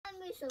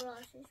میشه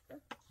راستش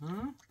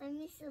کن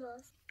میشه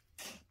راست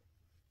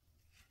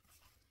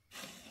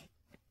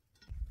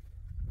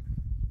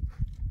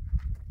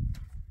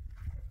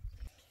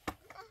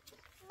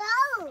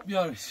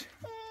بیارش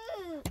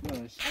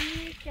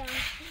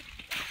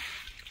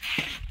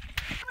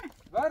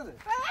برده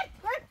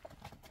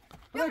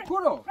برای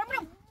کلو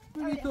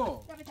بری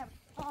تو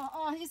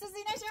ایسا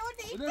زینه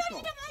شوردی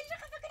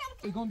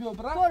بگم بیا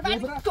برا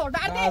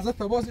ازت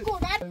تبازی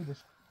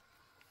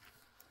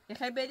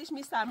بخیر بریش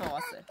میستر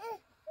مواسه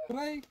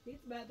برای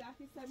هیچ بعد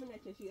رفتی سرمون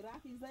نکشی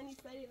رفتی زنی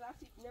سری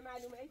رفتی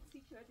نمعلومه ای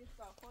چی کردی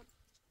خود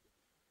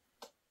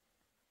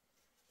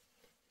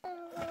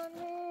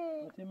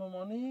متی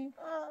مامانی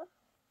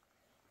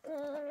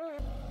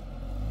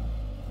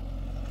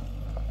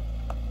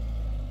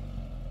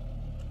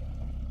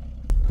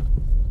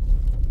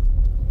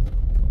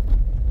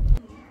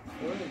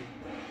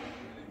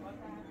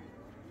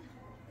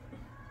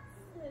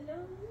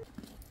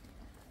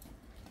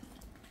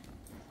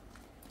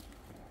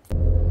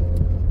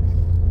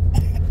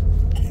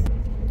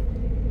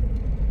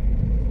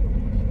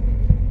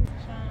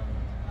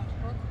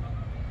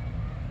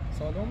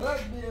سالون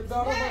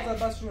برای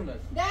بس شونه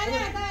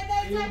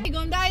نه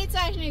گندایی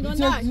چش نه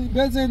گندایی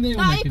بزنی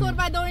تا ای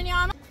کربا دوینی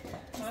آمد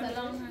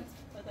سلام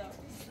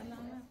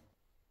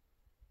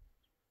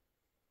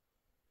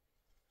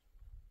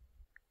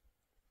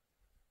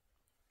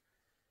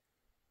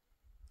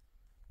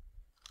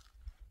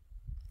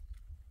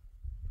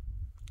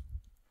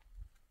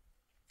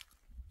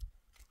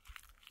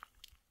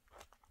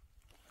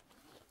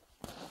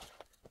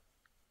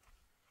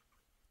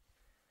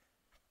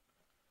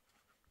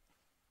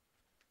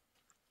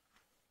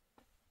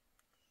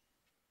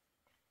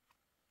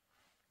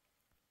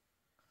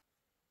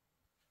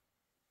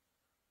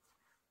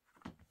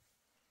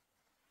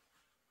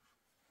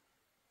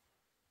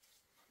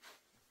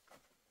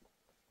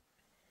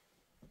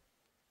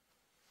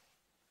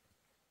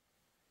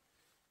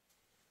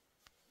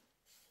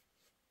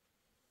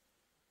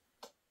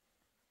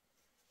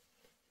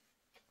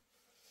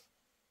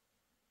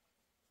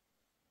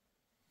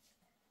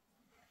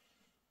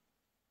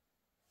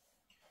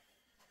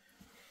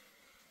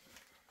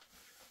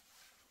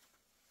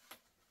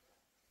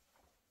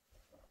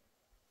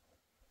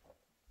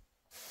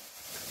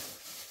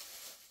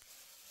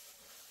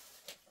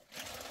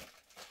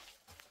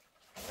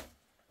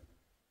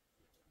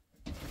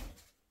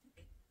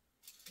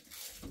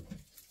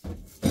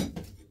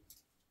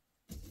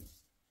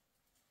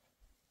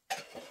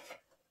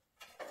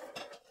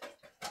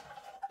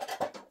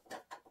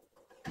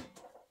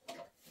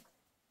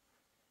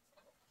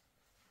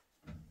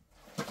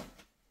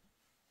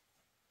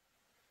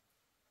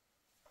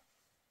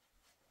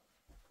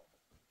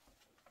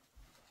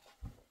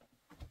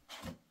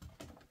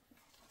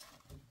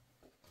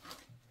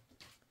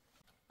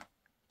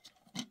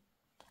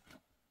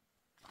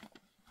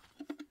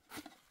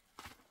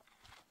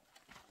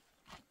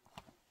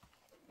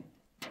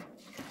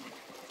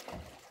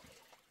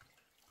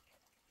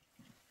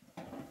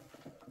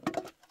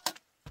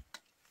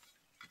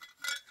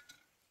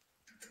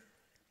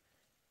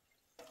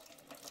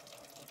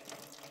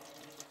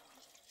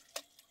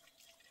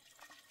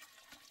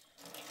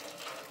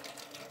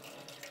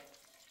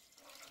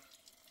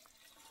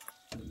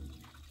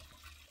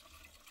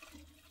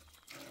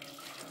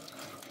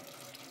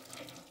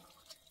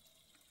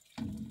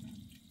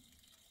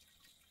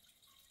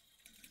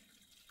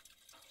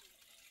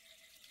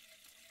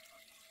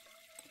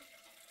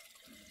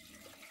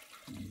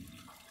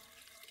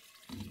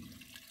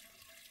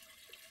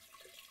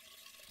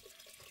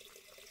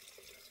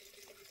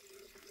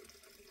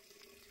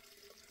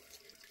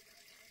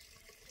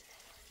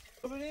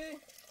ببینی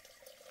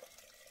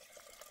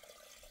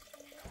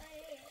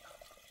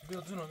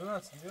بیا جونو بیا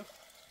هستم بیا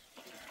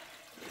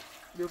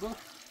بیا با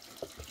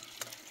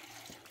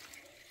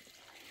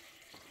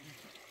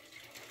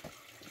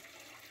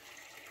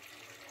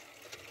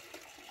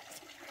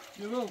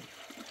بیا با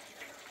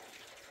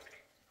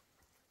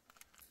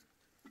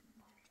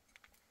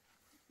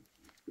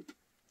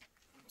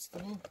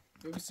استمو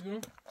بیا بیستی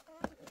برو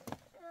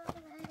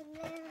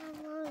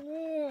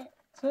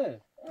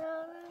چه؟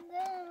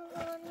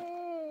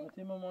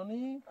 متی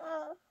مامانی؟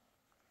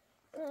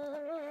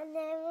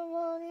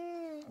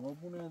 اما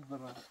بونه از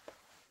برا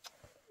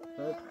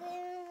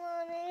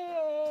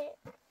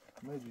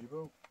مجری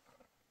برو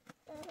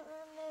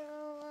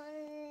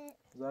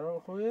زران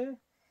خوبه؟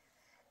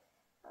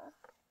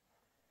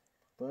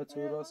 باید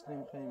توی راست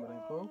کنیم بخیریم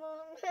بریم خوب؟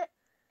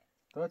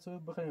 باید توی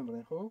بخیریم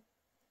بریم خوب؟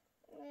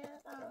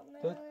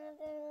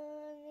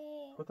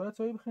 باید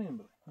توی بخیریم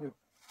بریم بیا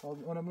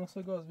آنم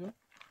نوسته گاز بیا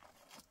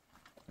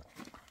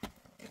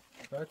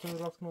باید توی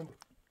راست کنیم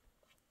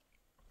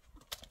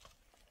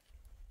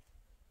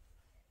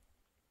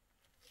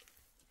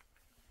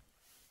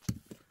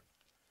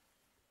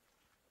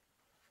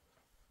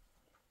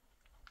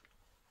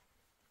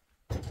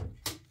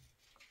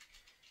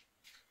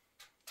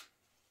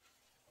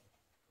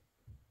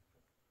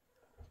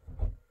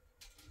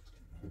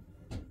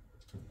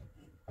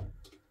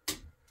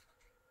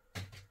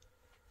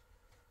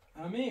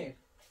امیر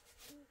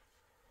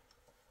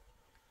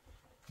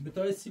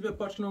بتای سیب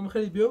پاچ نام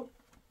خیلی بیو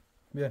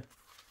بیا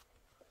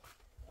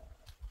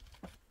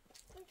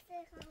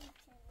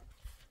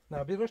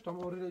نه بیرش تام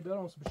اوری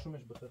بیارم واسه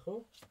بشومش بخیر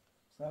خب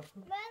صبر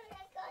کن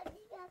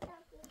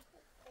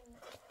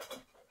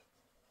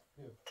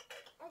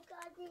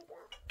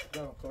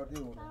نه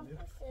کاردی اون بیا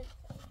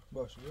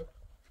باشه بیا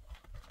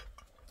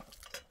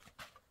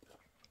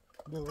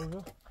بیا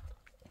بیا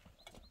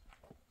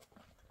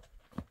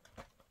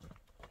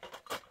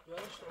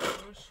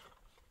بیارش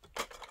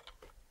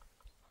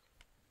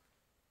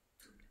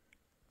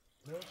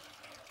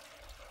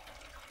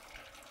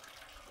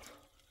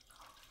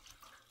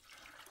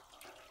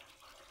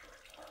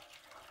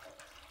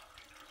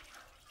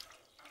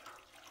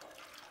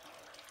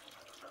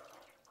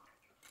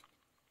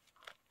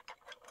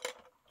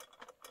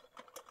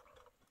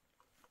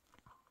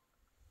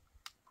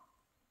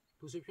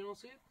Vous avez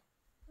financé?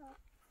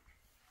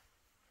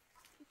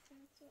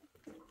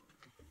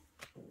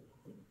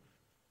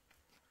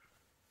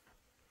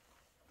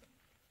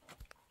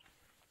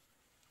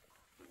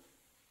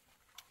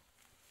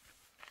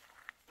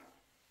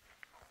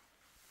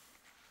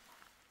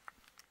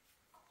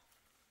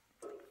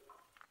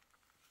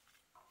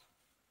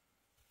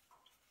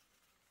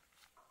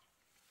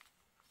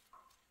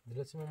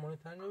 دلتی مامانی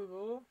تنجا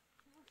بابا؟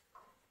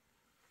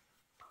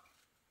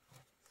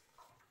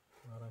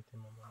 نارم تی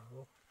مامانی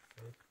بابا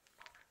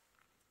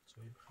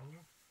چایی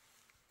بخونم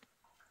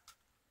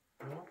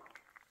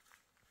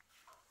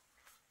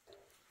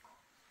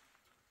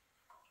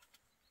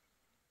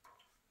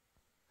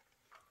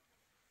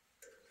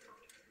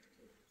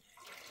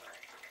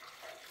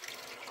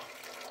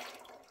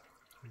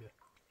بیا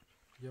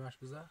یواش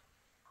بذار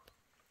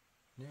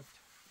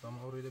نفت دام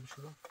اوریده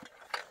بشورم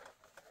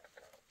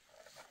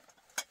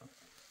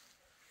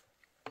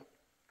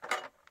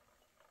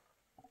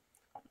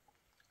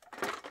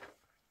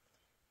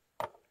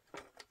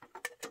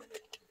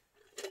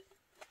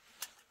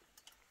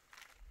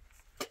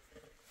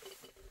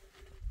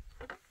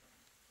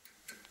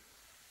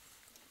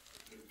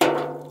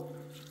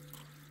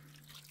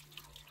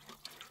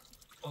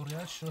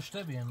اوریش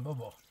رشته بیم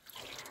بابا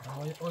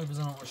آی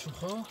بزنم آشوب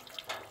خواه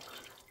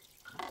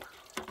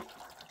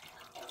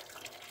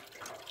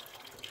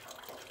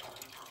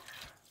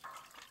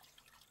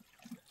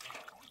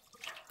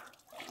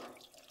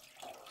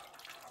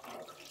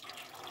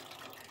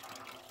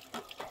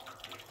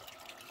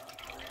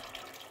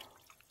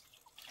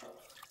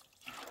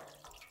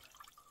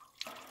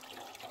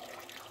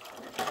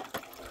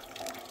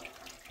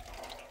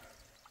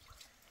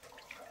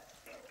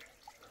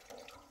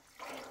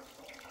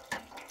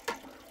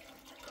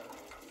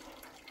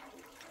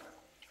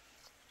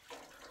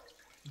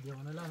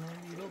دیوانه لانه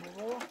میرو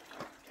بابا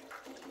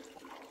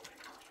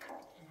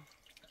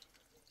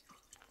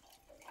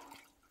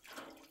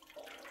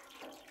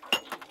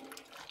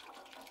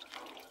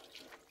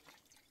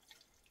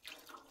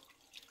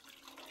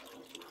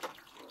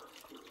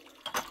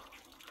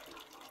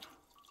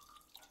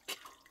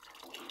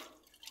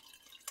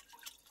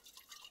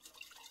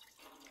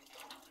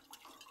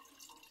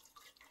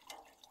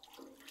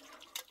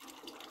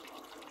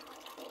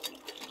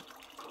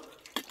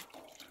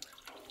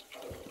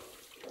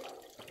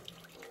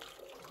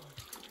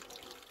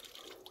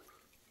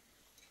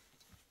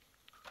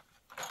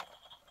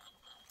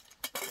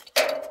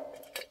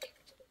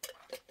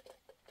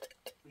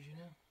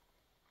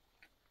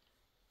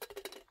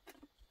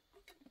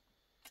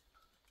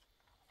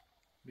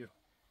بیا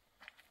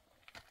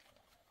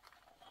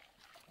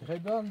خیلی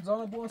بیان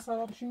زانه بون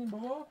سرا بشینیم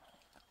بابا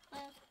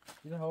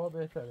این هوا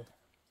بهتره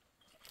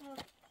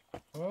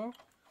ها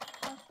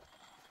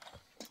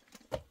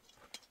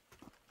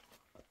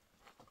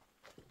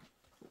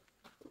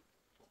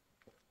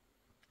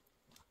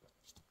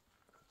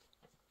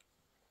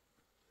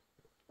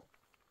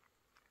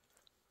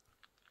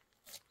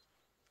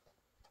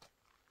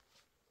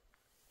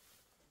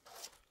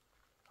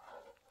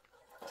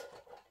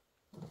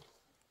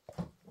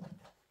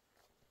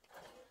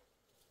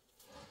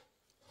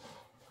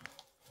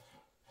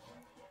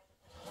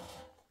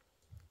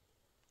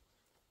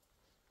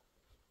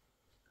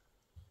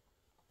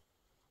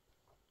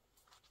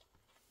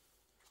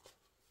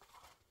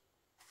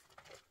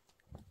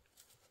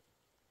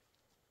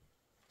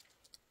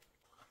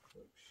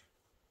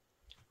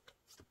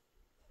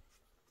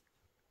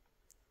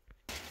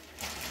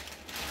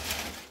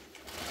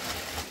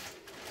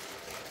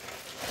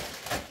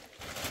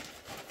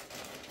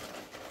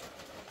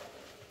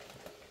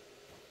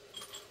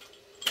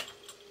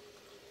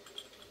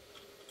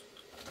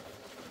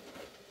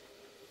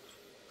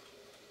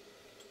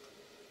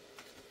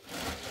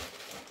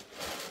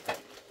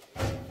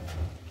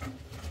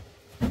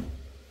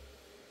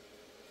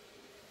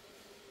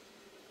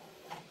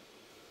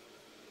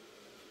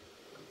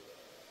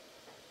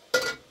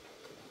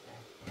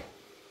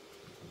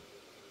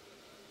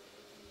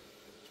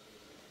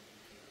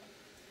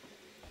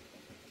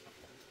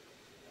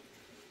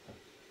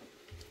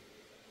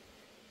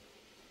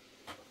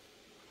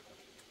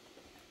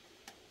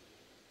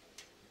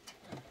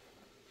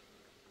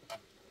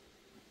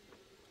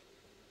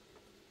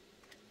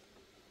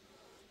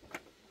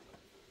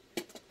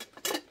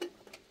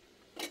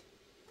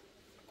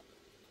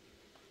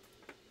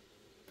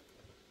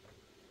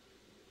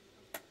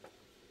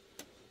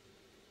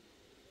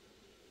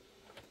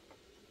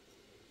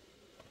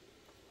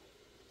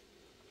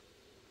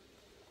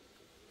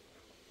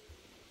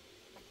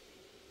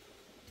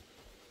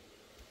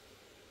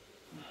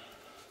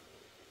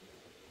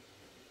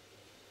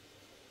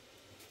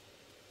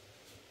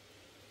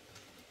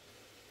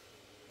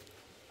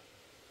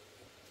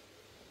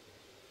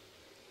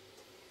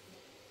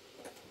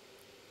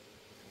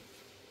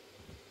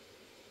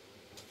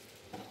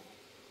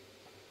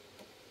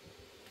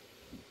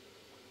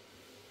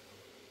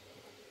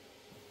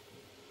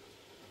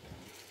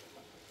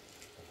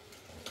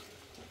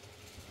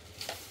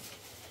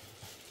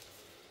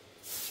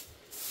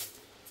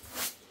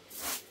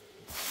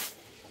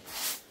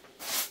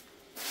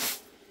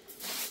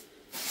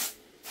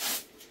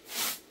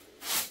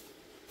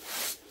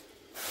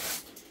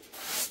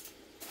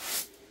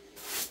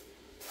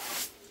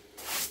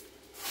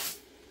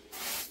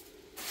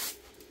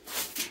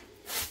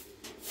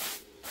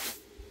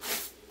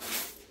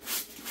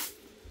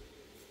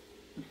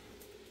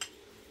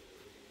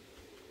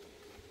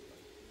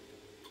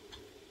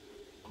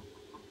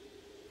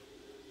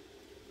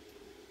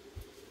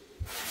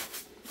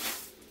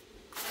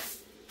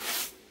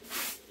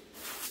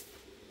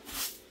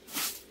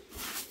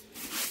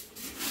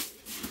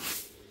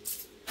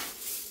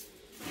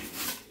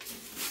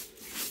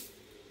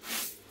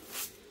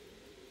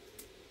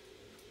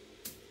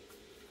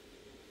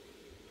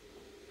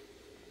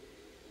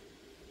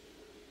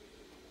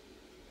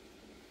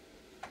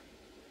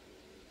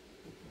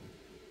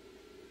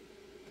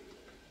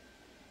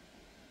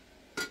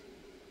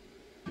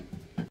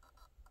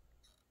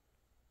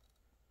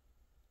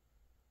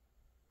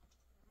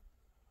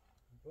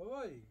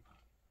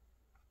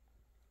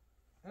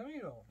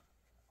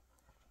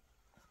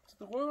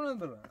تو قربونت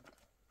برم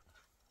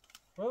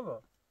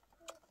بابا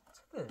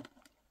چته؟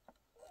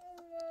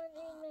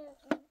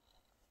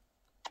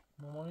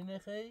 مامانی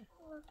نخی؟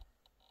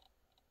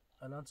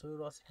 الان توی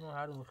راستی که ما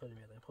هر دو میخوریم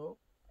میادیم خب؟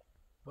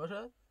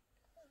 باشد؟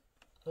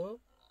 خب؟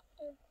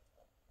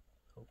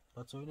 خب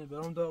بچه اینه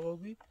برام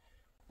داغوبی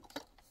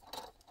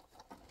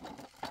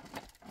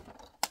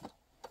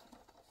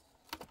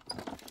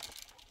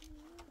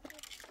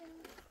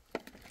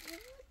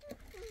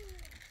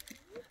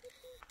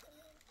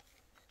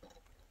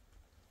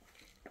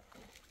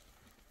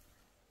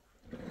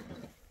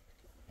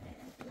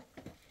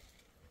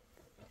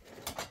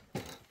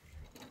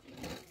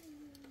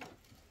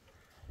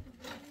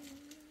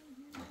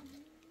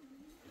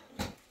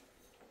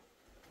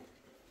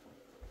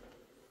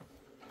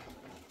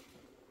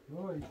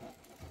وای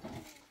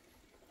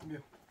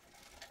بیا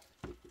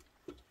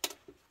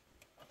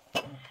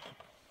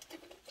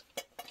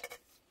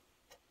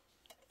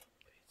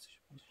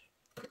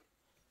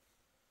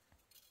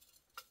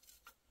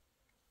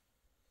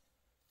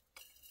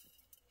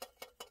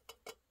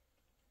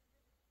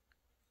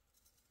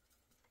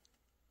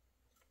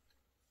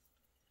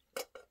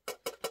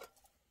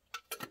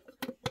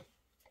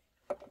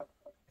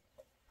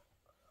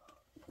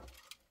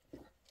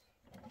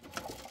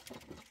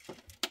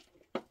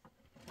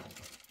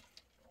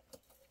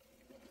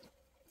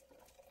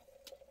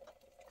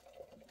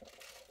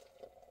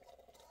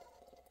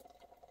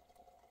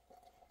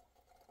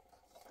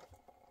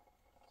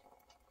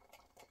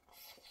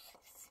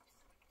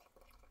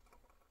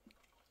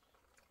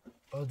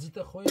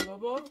آجیت خویه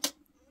بابا؟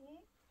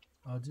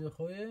 آجیت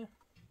خویه؟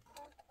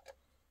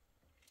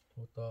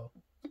 تا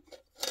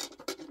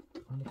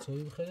همه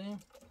چایی بخوریم؟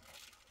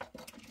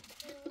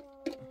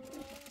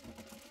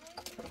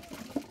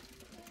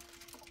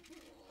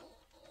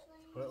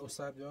 برای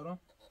استاد بیارم؟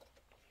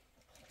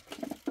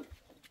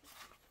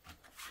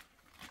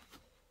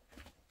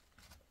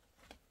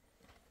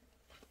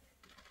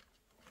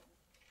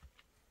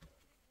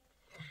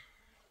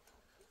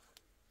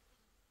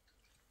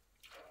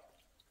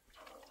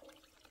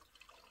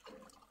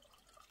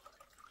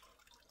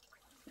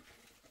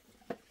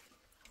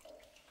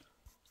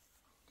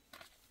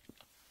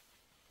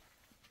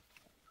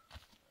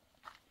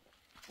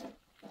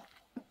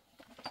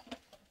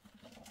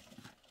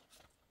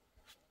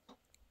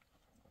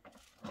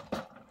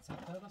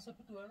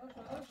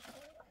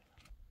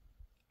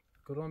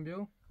 کرم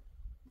بیو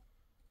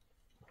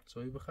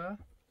چایی بخور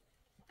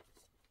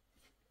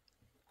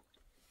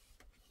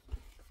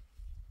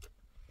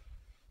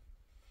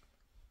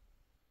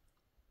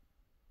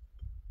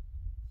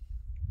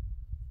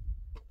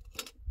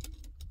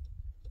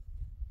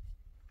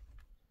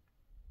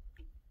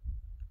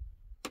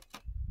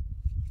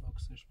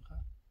آکسش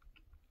بخور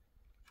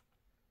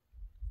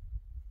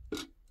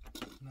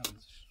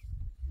نبازش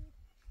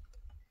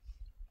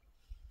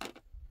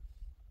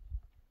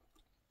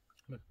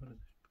بخور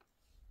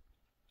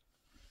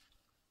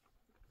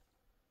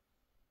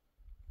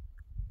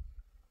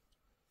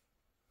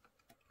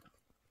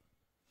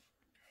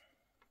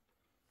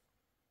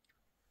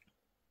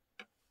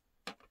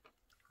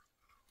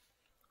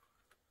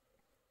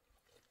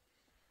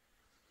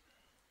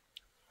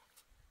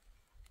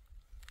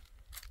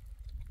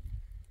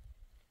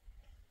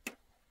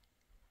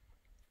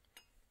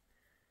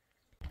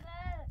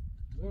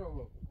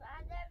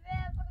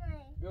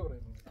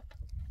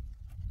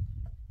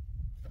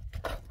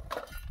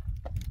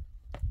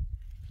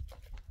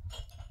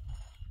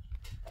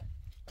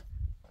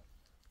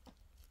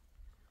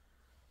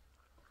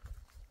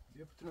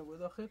بتونه به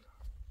داخل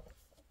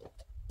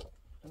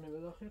بتونه به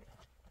داخل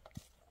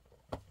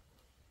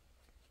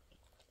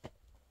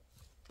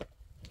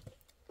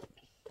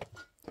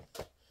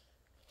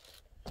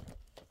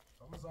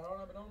همه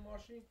زرارا به نام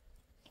ماشین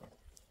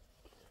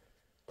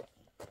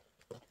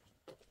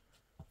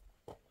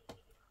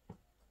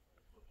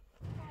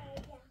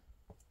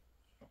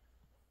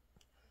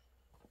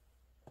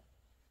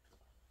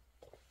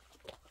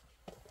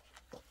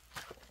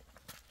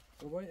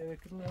بابای اوه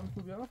نام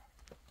تو بیا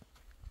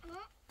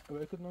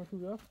اوه نام تو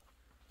بیا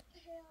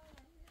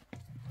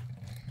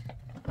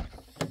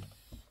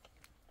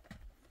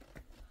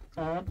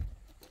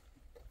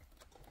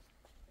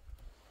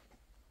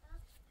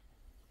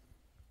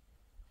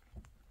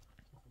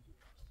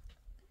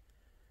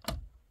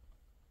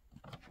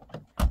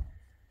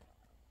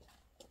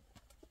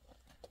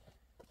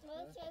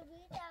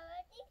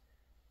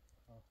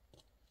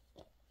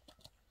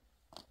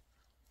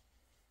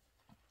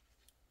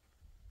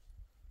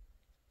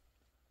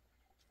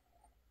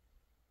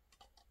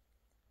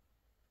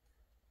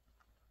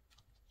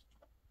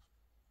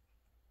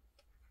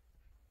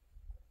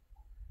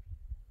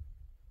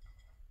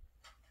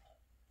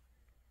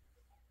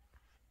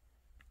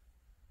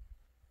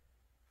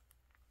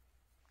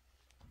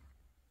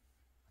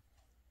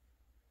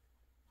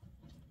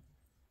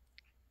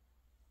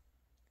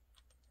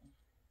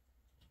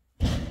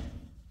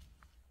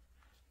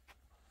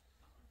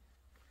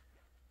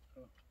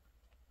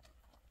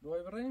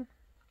دوای بریم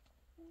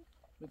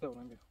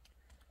بتوانم بیا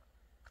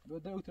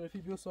بده او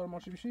طرفی بیو سوار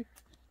ماشی بشی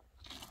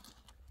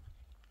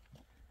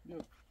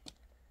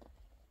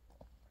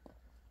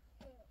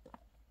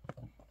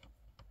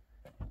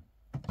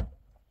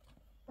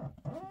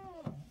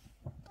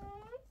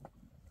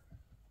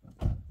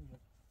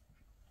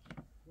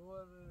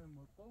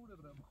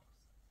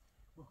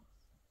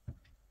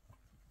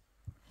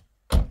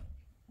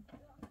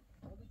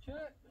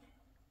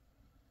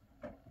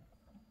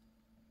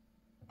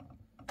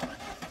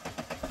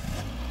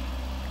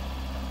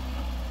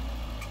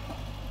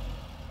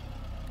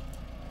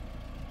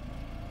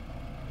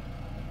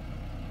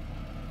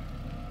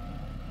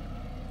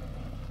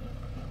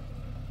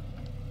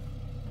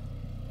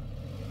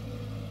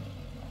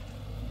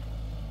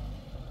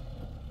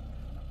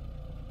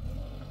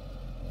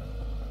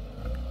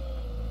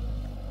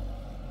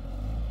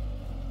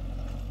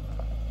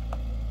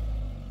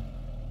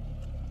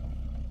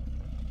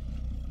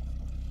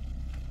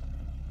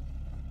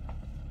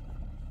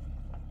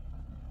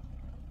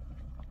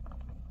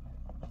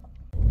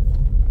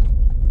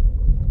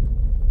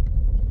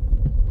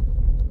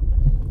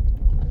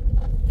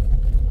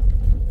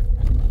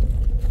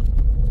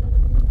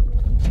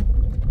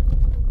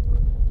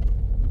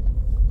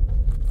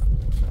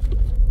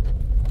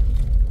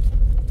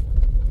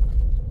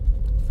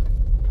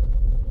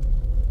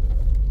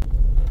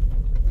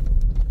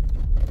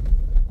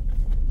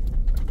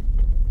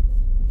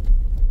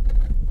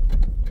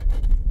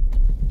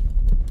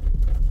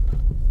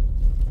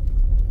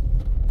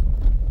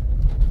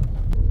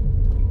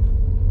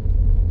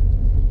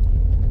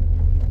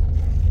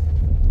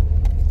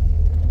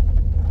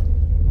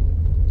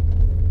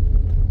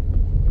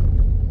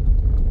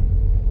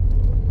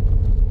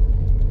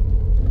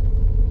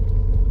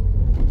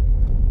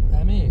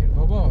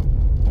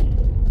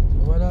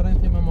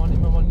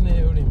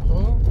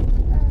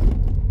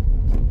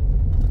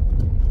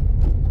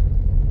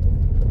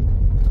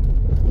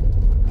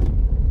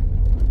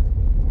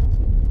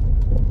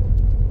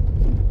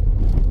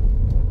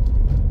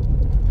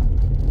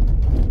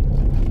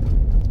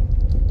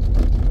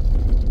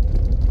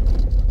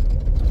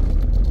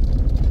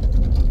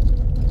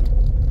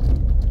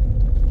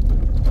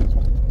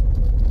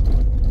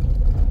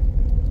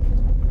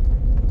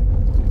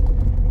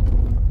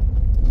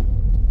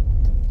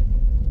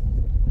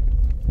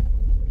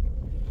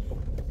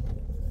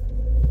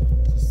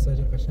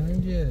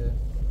قشنگه.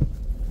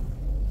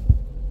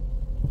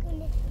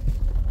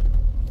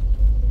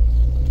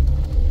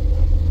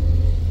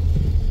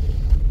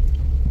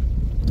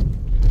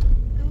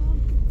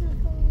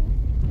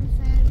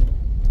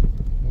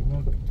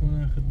 بابا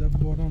تونه خده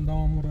بارم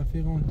دوام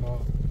رفیقم تا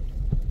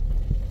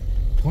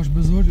خوش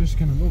بزرگش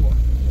کنم بابا.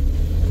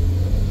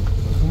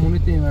 خمونی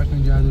تیم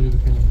وقتی جهداری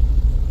بکنیم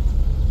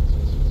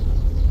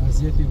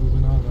اذیتی بو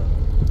بنا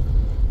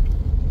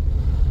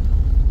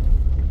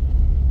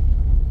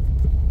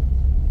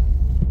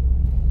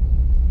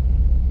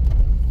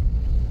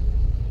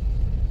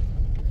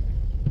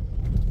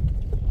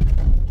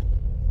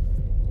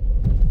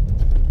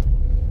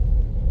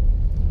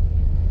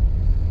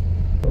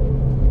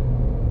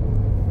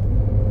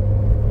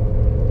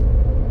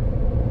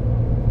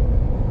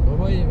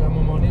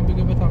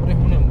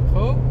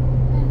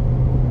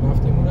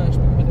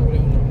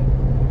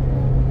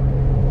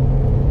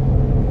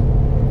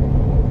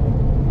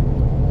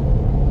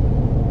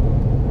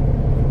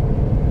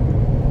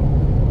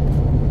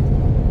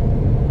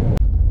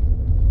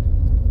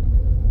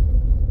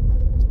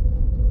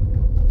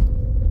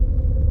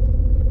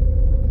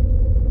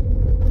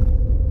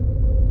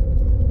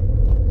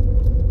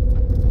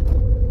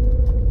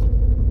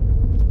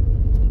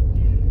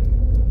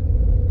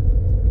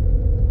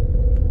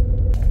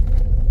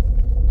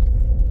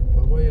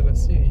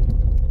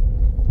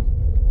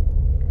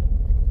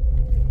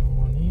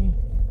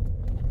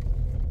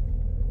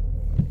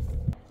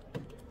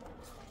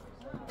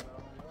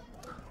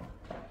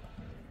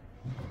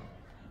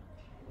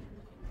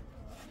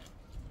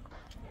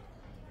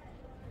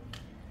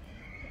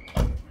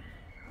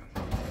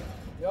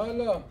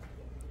يلا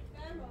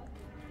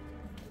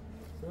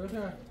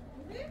سويتها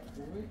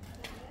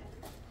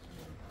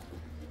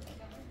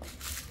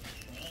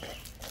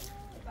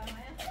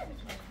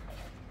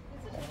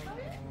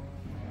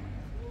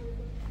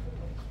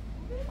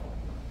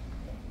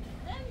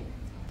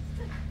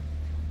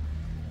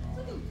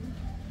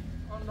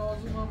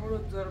لازم امرو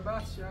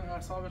ضربت يعني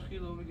اعصاب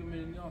خيل وبيجي من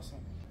الناس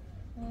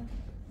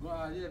ما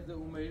عادي ابدا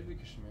وما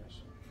يبكش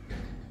ماشي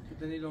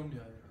بدني لون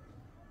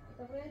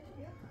هاي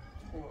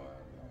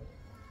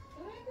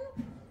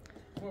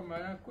كون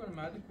معنا كون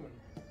ما عاد كون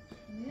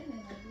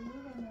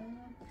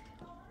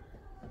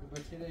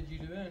بس هنا يجي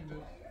لوين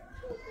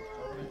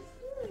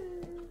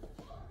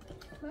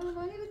بس ما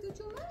ماني بدو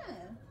شو ما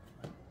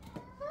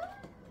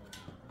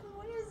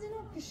ماني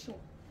زينو كشو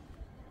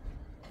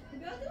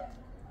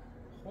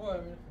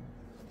خويا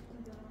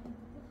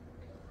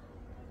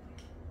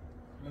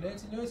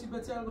مليتي نوسي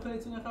بتاع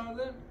بخليتيني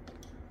خالد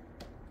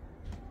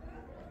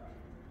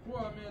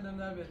خويا مين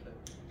انا بيته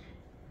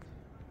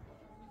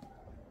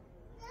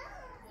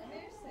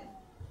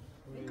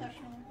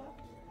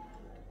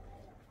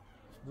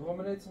دوام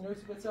مليتي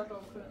نوسي بتاع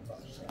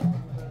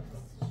بخليتيني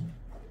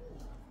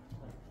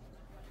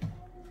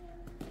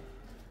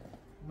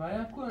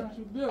Maryam کو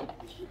شو بیا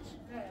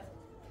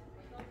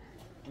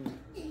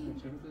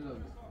چه می‌دونی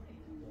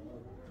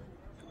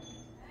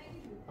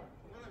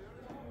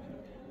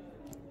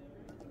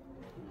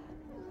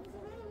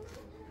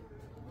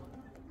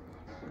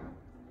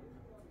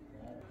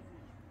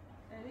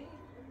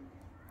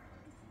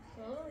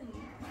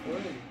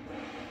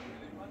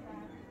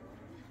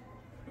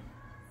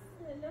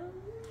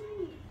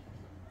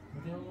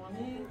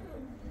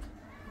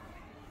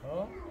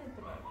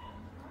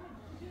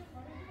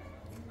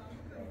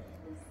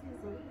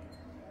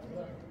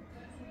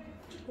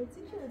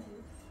چی کردی؟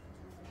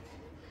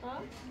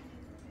 ها؟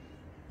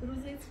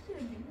 روزه چی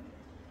کردی؟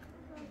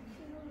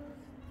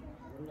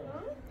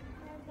 ها؟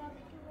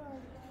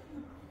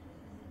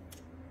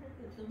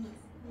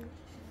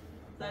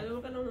 زنه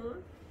بکنم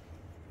همون؟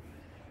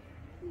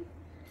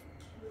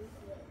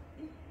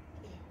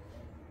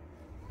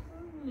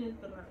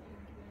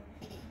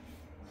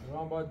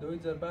 رام باید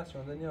دوید زر بس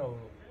شونده نیا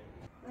برو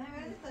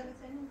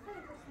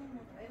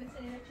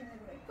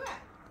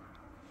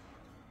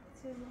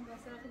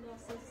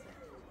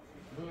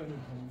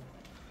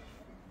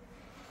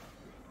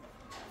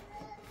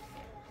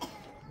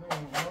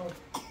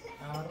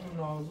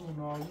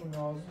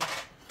نازو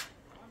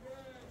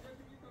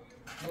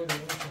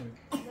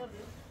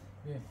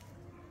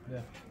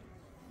بیا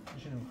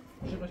بشینو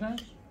بشین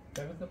قشنگ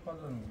دقیقه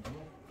پادر نمید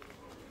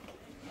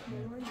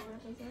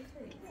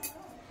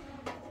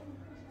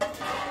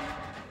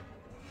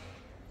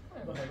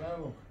بخیر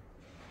برو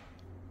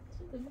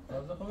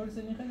تازه خبر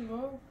سنی خیلی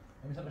با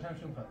همیشه قشنگ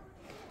شو بخیر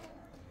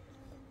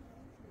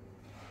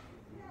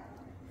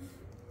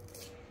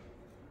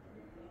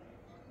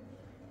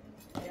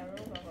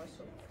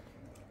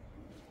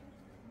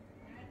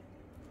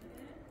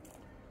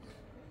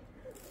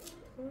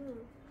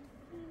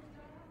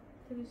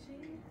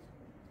ترشی؟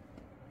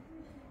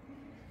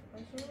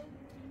 باشو؟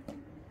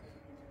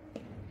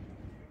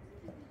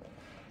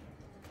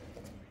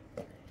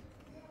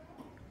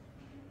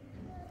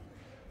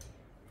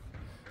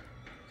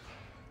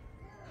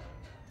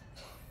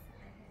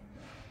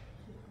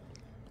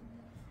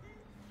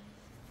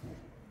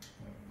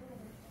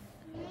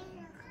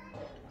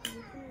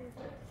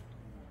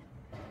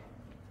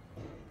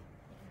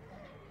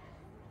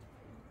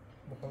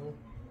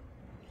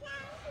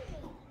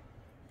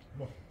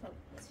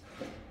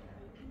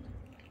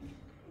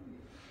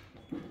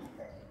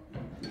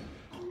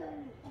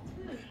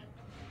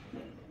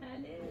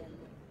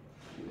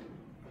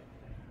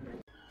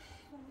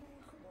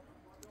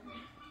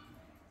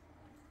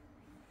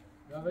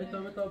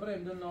 بخیر تا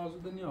بریم دل نازو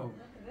دنیا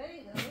بود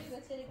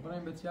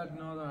بریم به تیار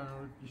بنا دارن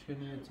رو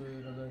پیشکنی تو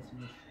رضای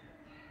سیدش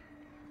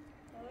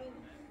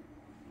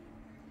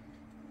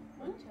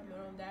من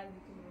چمران در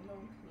میکنم لون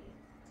کنی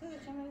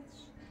چه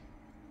چمرتش؟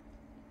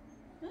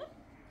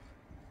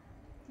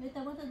 نه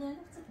تابوت داره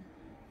نفسك؟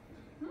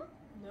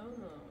 نه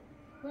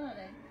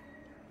بله.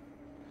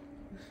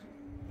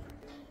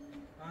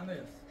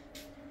 عندك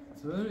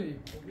سوري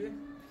خوبی؟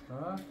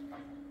 ها؟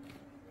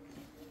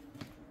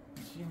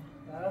 چی؟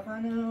 تعرف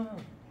عنه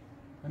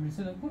همین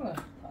سنت برا؟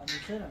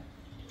 مدرسة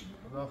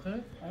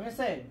داخل؟ همین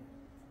سید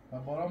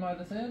بارا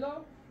مدرسه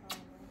لا؟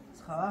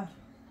 خبر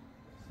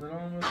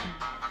سلام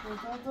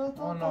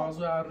علیکم آن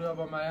نازو عرویا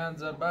با میان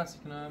زر بس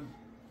کنم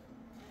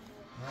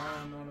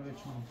نه نونو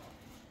بچون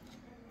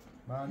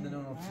من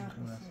دلون رو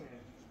کنم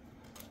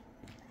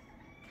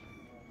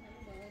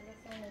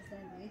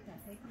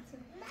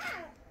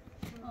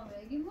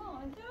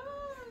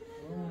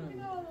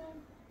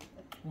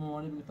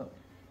مامانی بیتا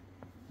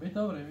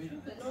بیتا بره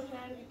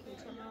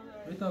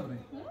بیتا بره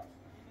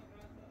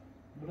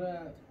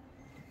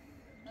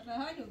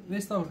برای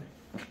بیستا بره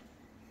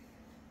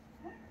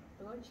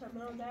من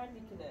چمران در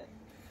میکنه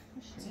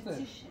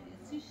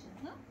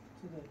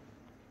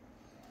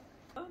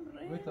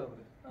بیتا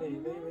بره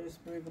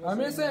بی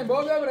امیر سین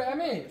با بره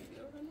امیر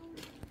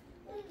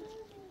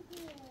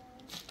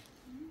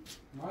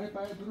مای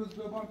پای دروز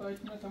ببان تا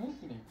ایتونه تموم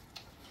کنیم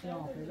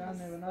فعلا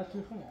نه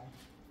توی خونه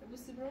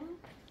بوسی برون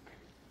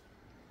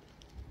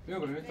بیا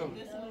بره بیتا بره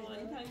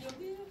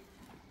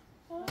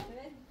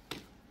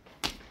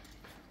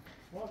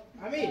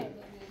امیر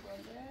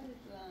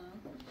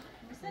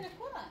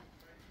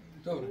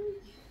بیتا بره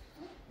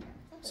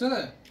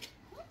سنه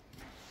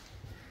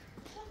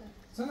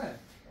سنه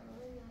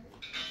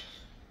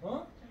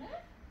ها؟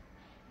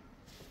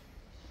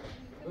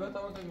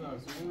 بیتا بره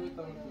میارسی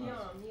بیتا بره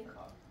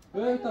میخوام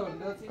بیتا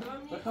بره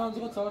بخوام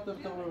زود ساعت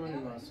بیتا بره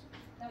میارسی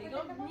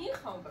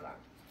میخوام برم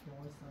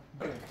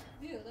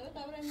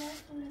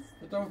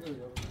بیتا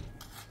بره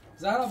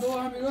زهرا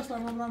بابا همین راست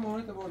من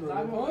مامانت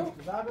بالا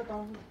زربه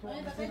تام تو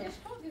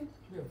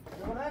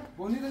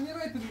بونی دنی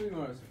رایت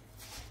میارسی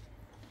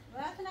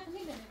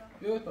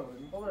بیا بیتا بره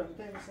بابا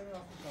میتونی میسه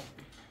میرفتم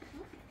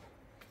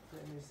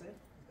میسه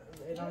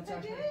ایران چه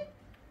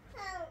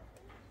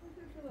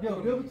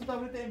بیا تو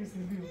تابلت میسه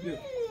بیا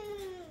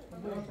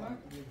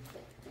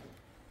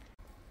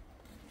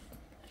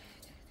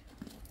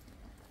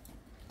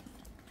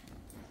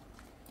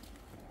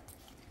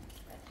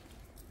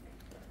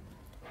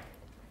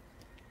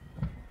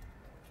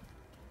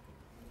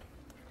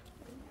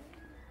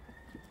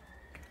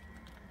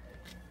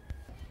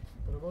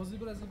بازی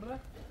برای زبره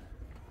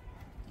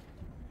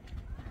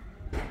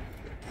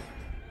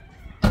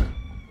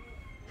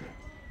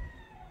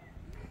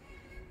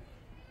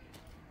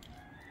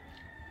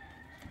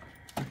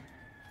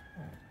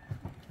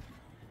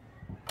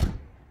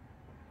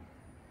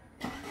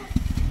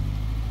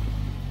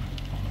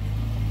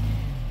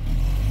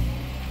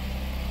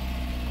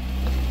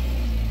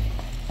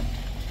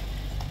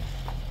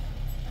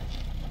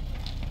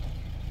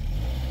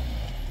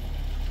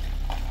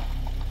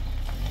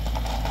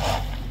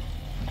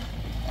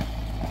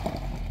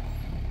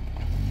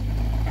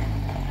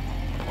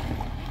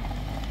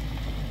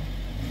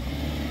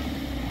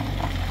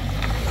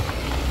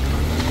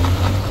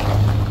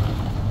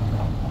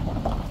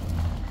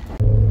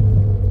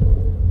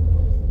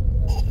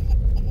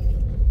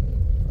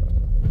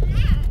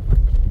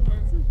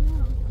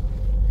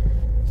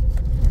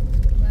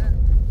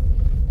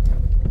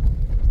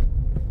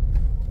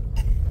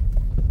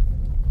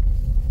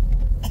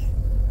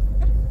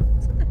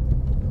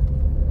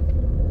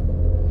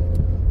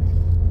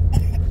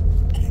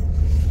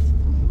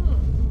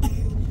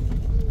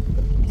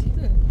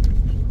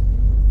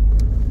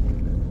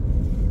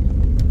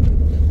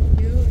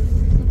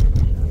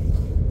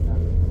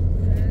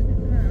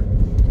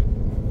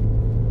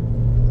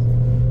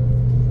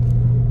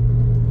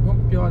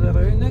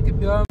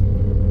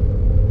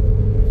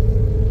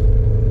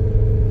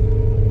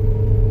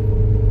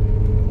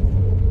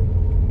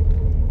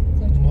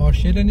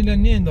مارشل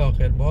نین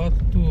داخل باید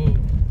تو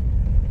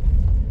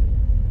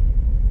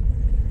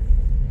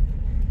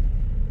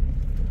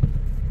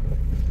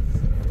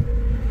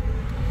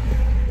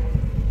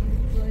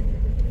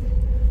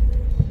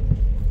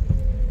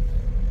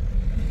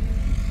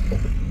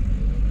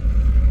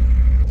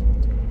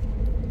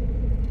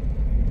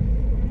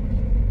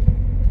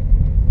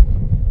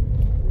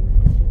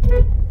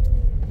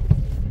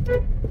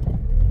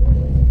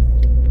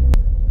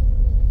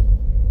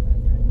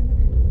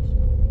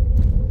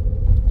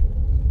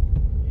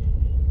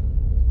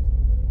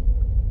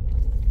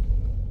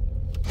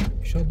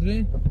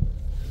شادری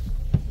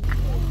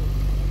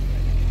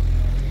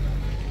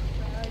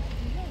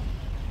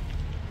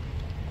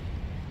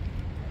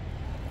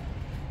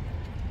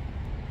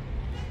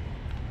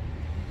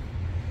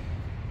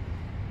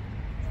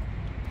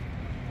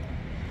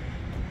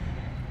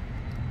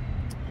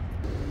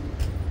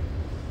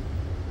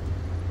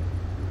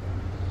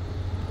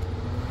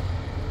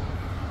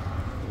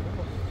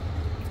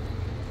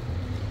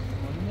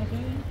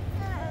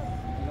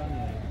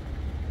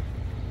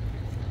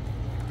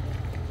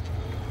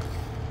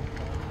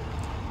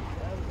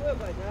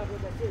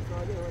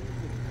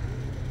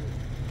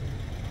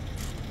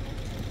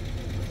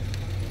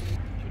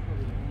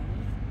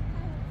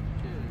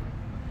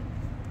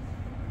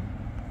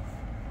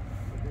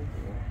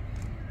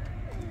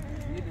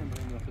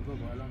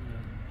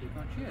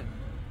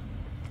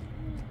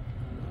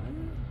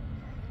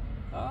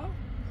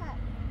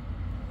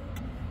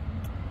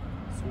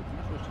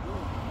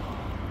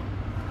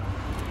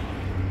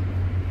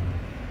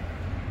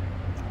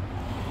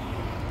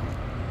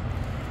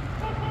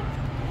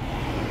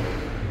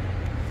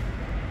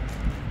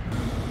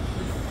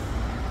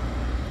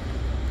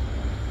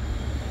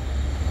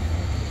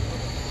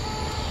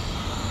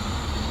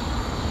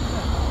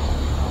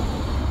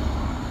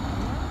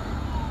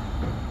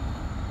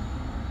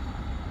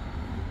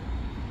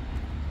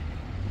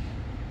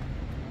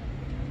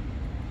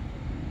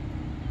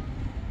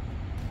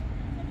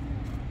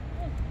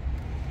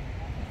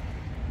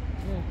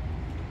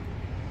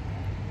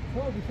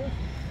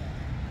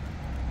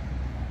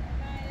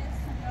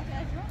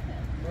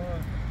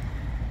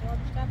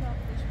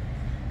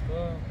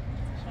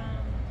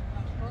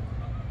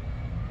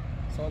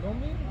سالن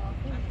می؟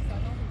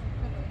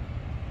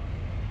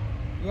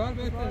 یار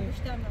بهتره.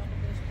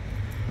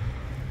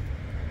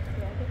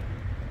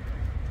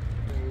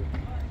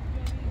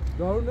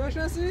 دارو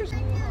نشناسیش؟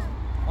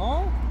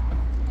 ها؟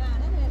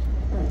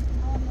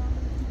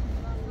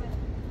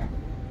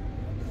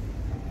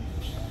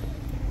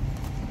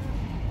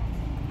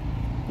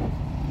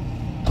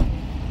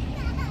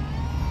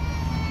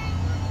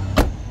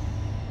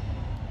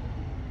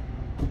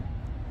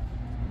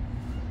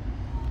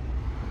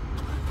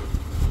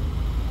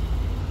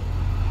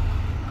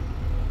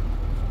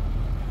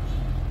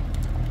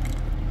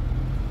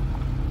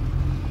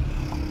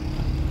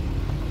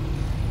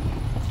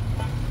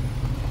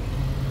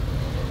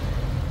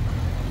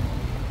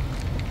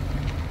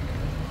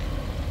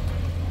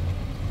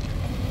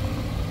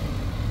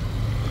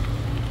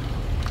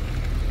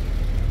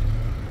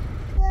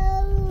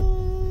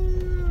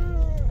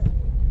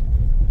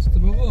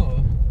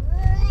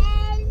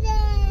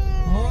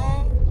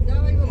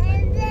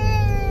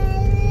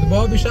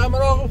 بیشتر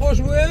مراقب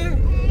خوش بوده؟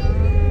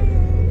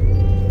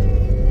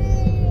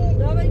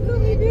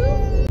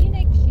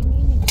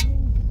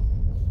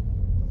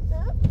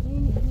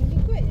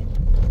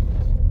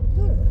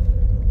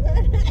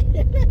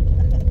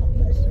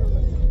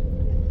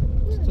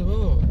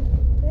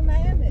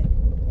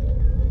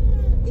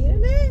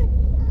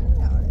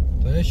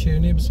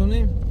 شیرینی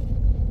بسونیم؟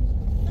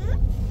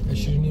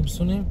 شیرینی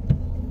بسونیم؟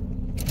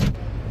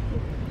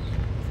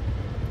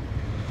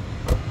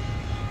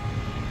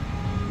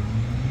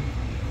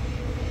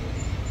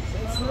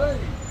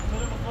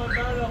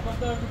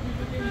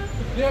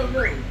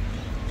 No.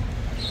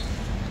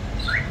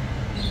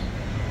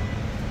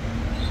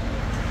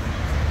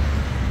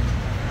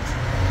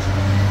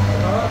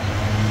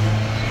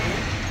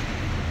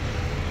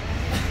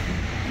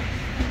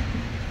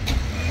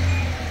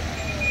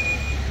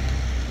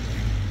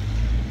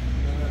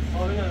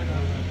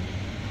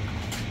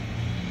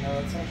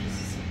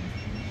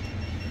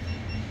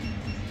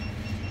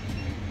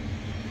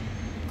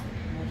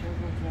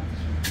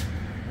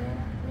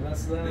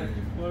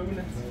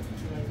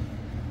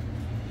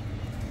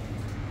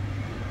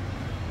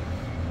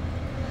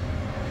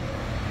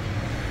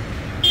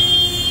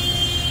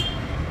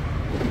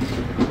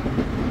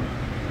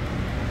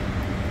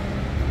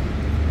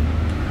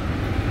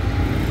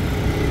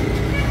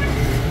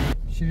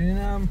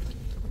 شیرینم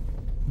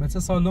بچه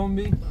سالم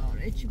بی؟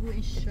 باره چی بو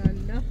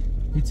انشالله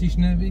هیچیش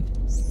نبی؟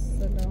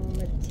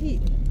 سلامتی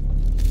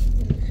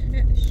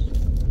خش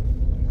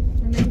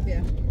همه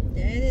بیا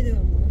ده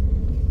دومو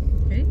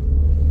خیلی؟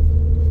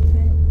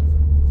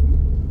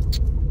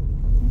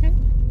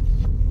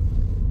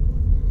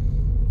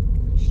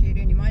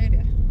 شیرینی مالی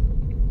بیا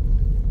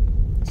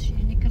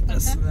شیرینی کرتا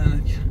دست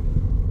بنک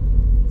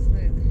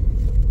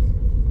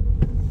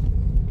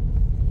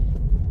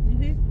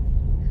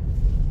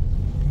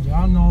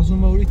یا نازو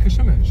موری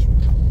کشمش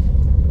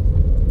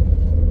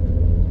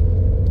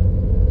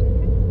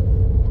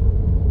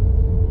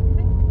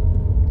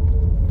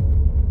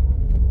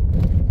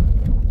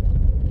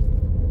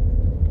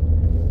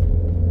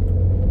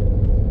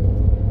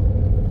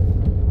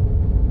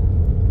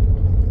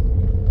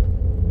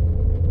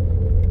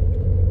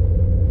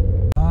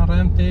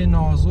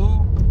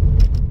نازو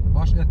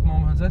باش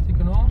اتمام هزتی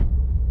کنم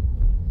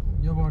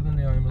یا باردن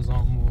نیای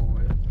مزامو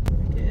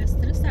که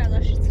استرس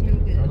داشت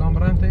تلوگه الان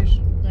برم تیش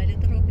دایلی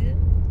دروگه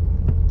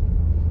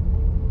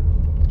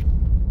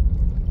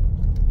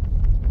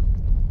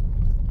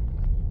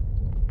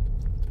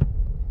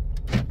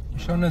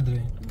شان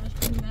نداری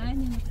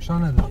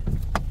شان نداری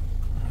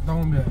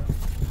دامون بیا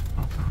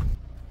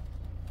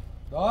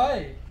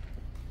دای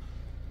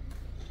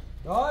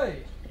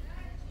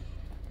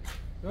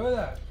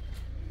در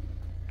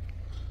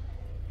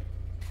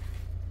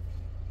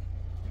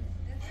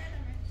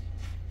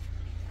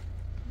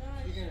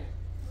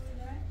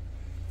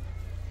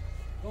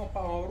دو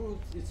پاورو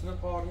ایتونه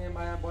قارنی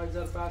مایم باید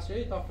زر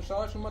بشه تا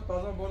فشارش اومد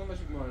تازه بولم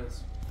بشه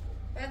بیمارست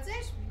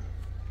بعدش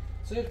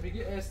چه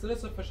بگی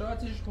استرس و فشار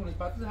چیش کنید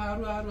بعد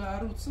هر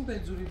رو سن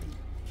تجوری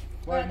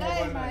باید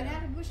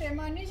مایم گوش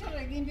ما نیست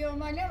رگیم بیا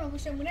مالیم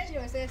گوش مونه جو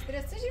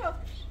استرس چی ما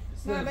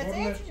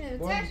بچه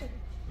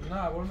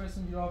نه بولم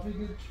اسم گرافیک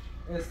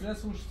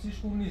استرس روش چیش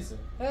خوب نیست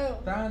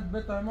تند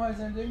به تا ما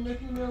زندگی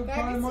میکنیم و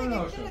کار ما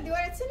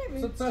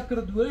نشه ست ساعت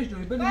کرد دوریش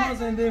دوری بلی ما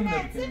زندگی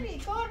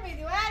میکنیم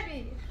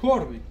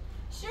کار بی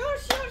شور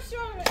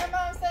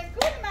امام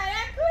سکون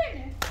مریم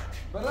کورینه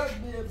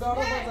بلد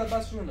برای باز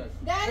بس شونه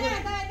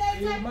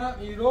ده ما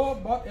ایرو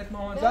با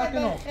اتمام جا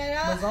کنم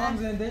نظام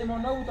زندگی ما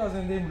نبود تا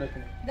زندگی مونه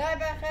کنیم دای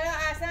بخیرا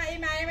اصلا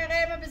این مریم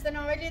غیر ما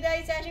بزناولی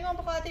دایی چشنگم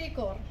بخاطری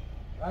کور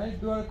یعنی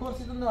دور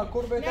کورسی تو نه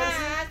کور بهتر نه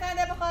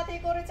اصلا ده بخاطری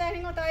کور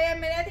چشنگم تا یه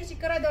ملتی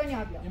چیکار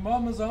دنیا بیا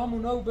امام نظام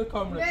اونو به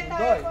کار مونه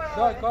کنیم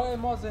دای کار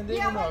ما زندگی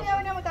بیا مونه بیا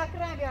اونو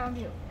متکرم بیام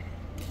بیو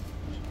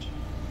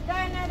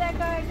دای نه ده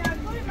کار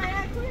کور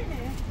مریم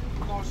کورینه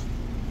باش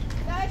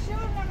دای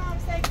شور نمام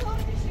سکون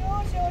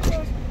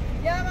شور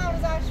یا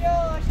موزا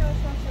شور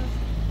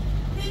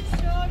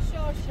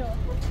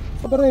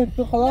برای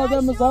تو خدا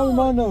دم نظام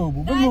ما نو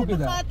بود بگو که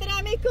خاطر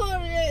همی کور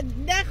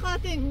ده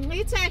خاطر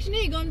یه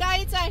چشنی گم ده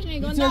یه چشنی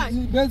گم ده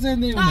به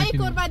زندگی تا ای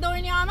کور با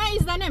دنیا همه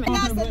ایزده نمه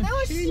دست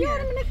دوش شور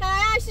من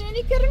خیلی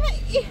شیرینی کرمه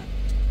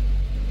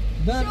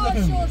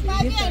شور ما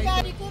بیار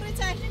گاری کور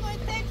چشنی گوی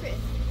تکفه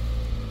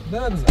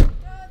ده بزن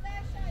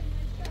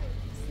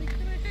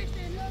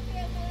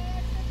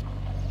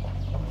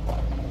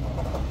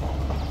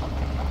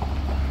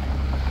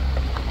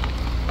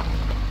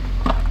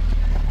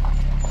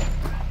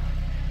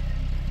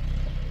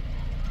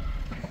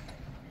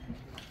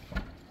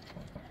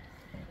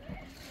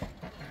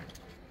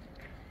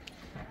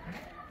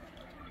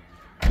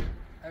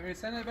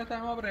سنه بتا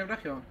ما بریم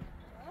رخیان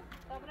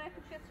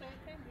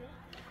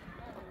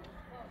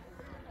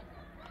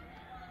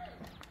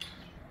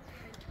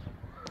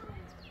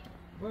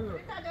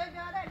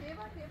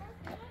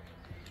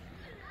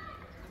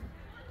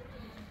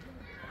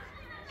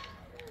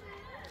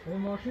این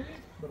ماشین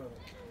برای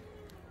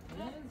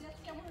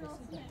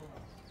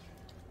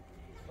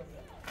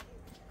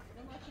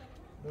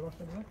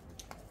بباشته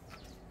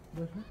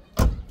بزن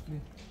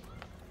باشته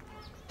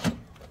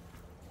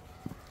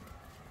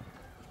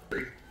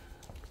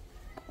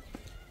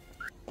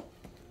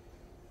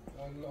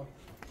الله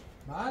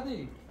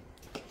عادي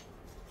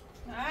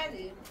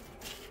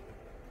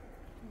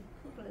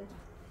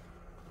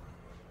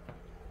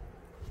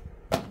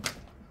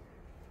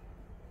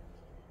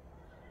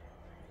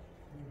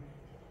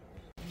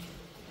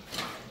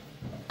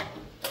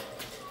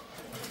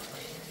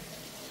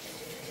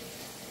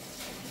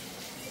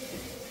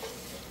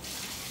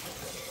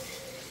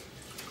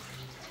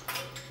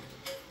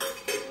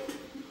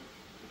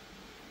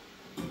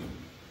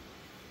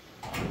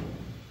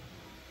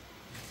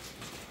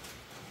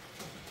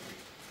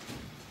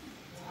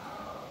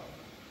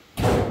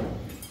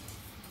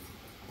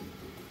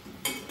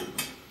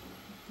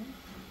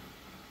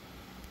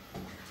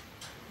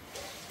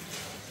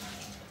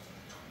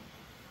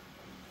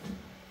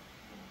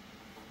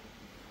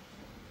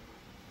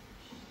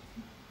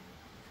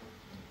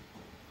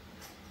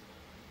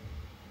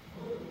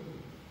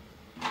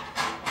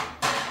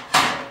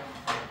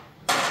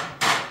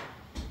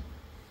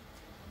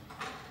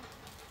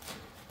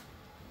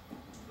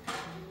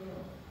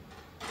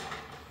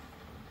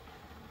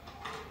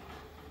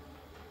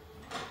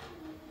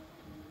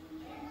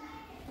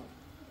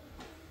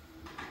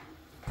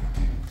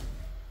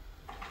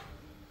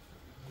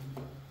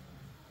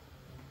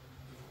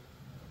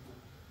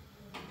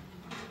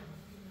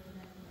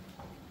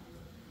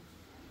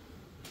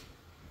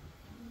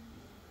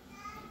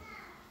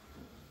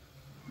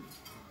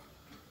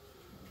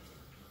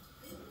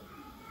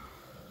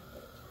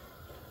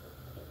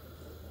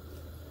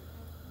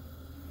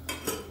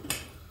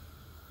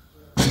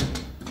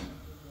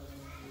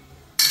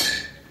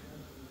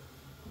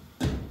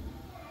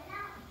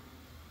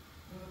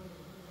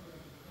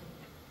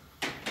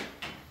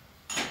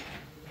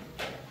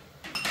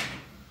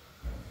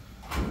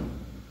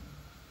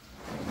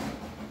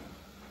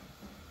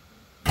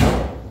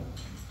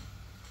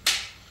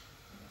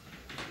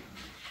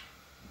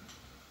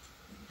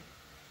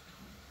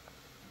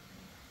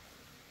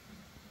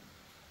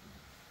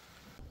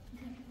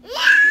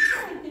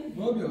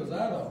تو بیا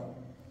زهرا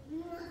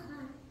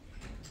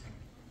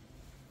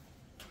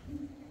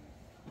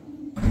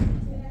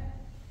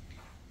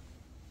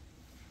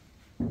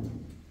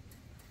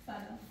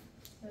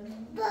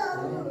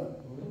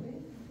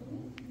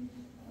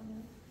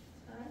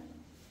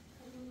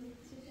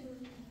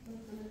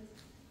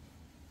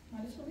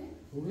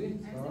خوبی؟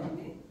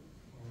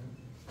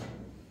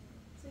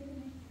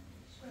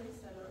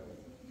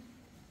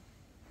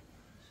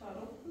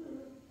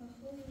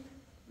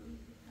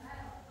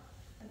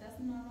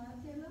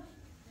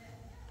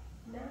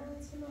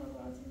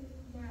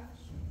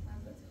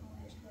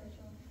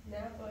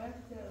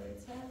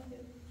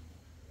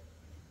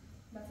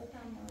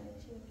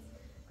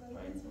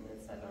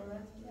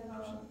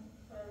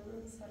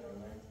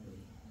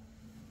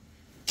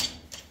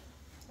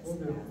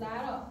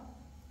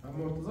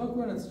 مرتضی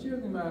کنه چی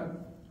کردیم ما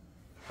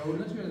حاول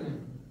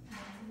نکردیم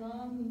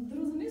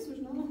دروز نیستش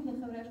نه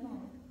خبرش نه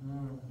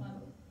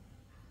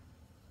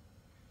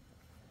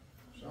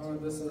شما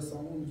دست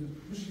سامون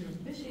وجود بشین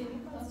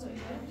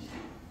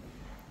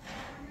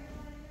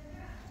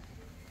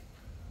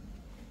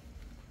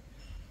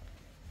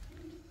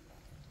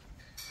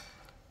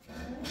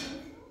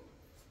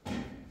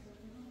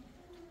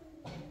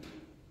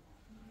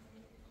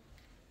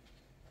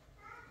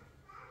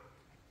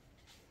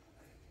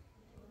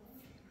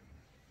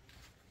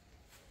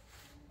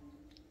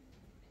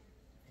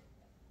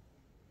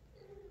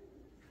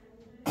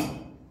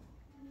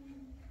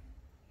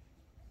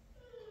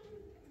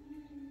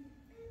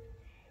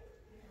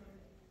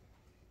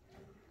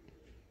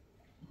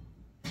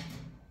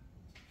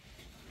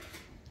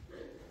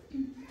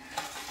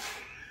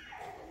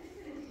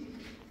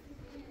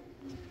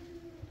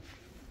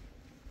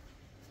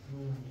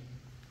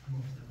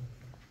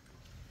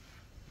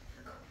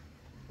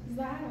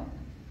زهرا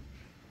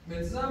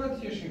به زحمت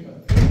کشیم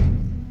کنم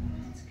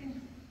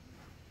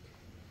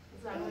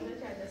زهرا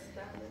نکرده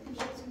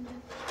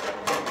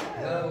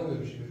زهرا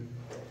ببشیم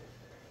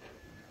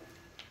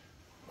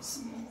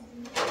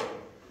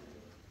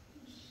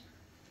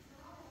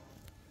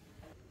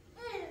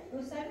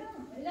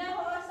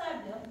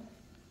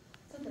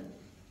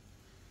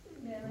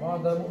ما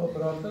در اون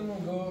اپراتور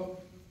میگو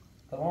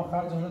تمام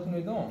خرج اونتون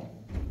ایدون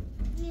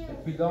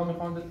پیدا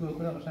میخوان ده تو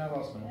کنه قشنگ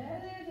راست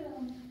کنه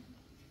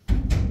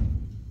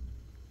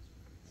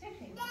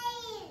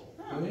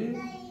اوی؟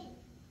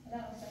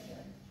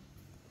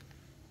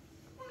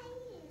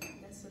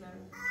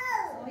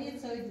 یه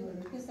سوی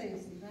دوره که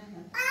سیسی نه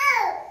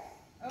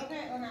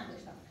اوکی اون هم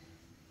داشتم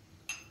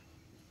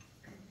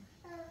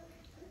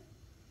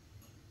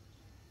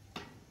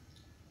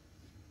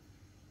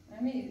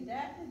امیر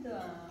درد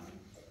دارم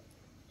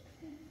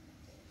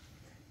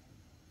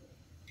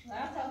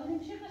وقت اونی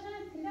میشه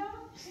قشنگ پیدا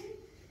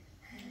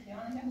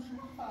یعنی نمیشه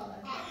خاله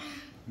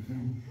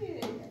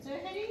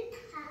چه خیلی؟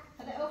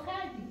 هذا او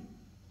خالدي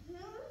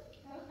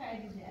او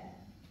خالدي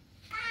جاء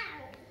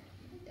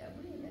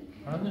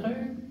عندي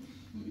خير؟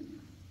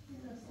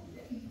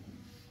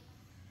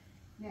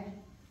 لا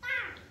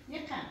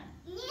نقع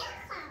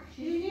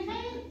شيلي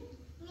خير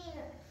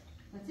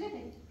ما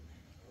تسيبي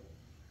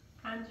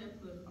پنجه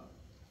پول ها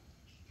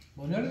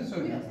بنيار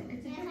سوي لا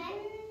فين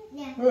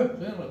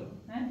رد؟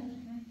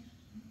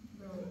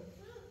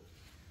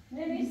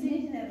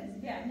 نمشي هنا بس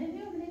بيع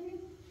نمشي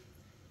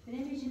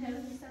بنمشي هنا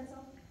بس تسال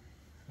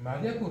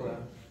معدية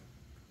كورة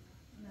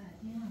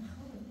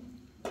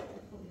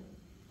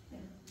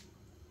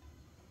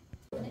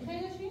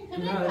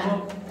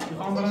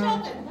میخوام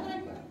برم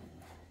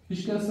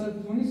هیچ کس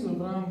تو نیست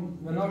برم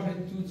مناش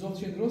تو زخت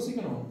چه درستی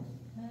کنم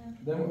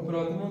دم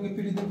اپراتور که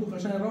پیری تو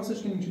قشنگ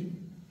راستش کنیم چی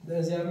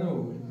ده زیاد نه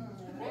بود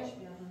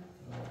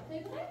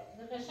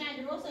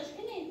قشنگ راستش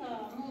کنی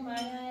تا مو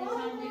معنا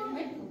چند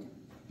متر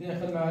بیا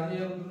خیلی معدی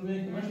رو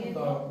روی که مش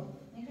تا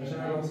قشنگ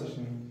راستش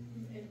کنیم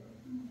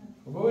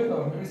و باید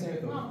تو نمیسیم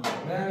تو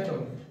نه تو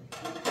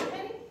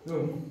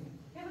دو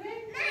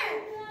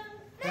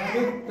نه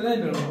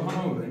ترین برم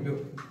هم بریم بیا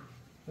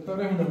تو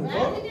راه اون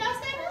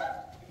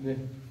نه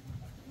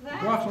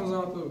نه راح شو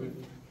زمان تو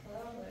بید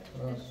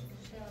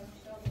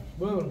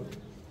برو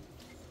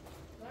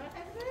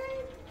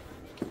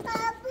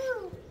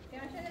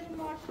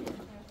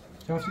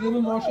چفتی به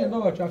ماشین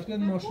بابا چفتی به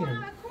ماشین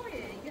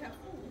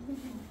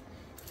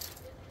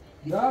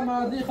لا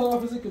معدي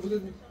خلافزي که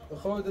بده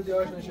خواهد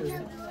دیارش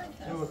نشه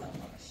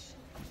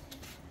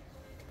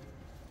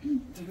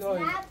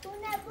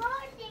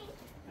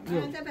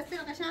انت بتصير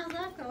قشان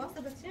ذاك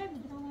واسطه بتصير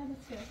بدون ما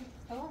بتصير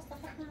خلاص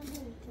طفحنا عندي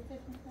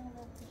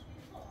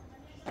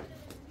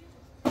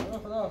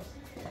خلاص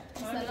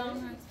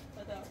سلامات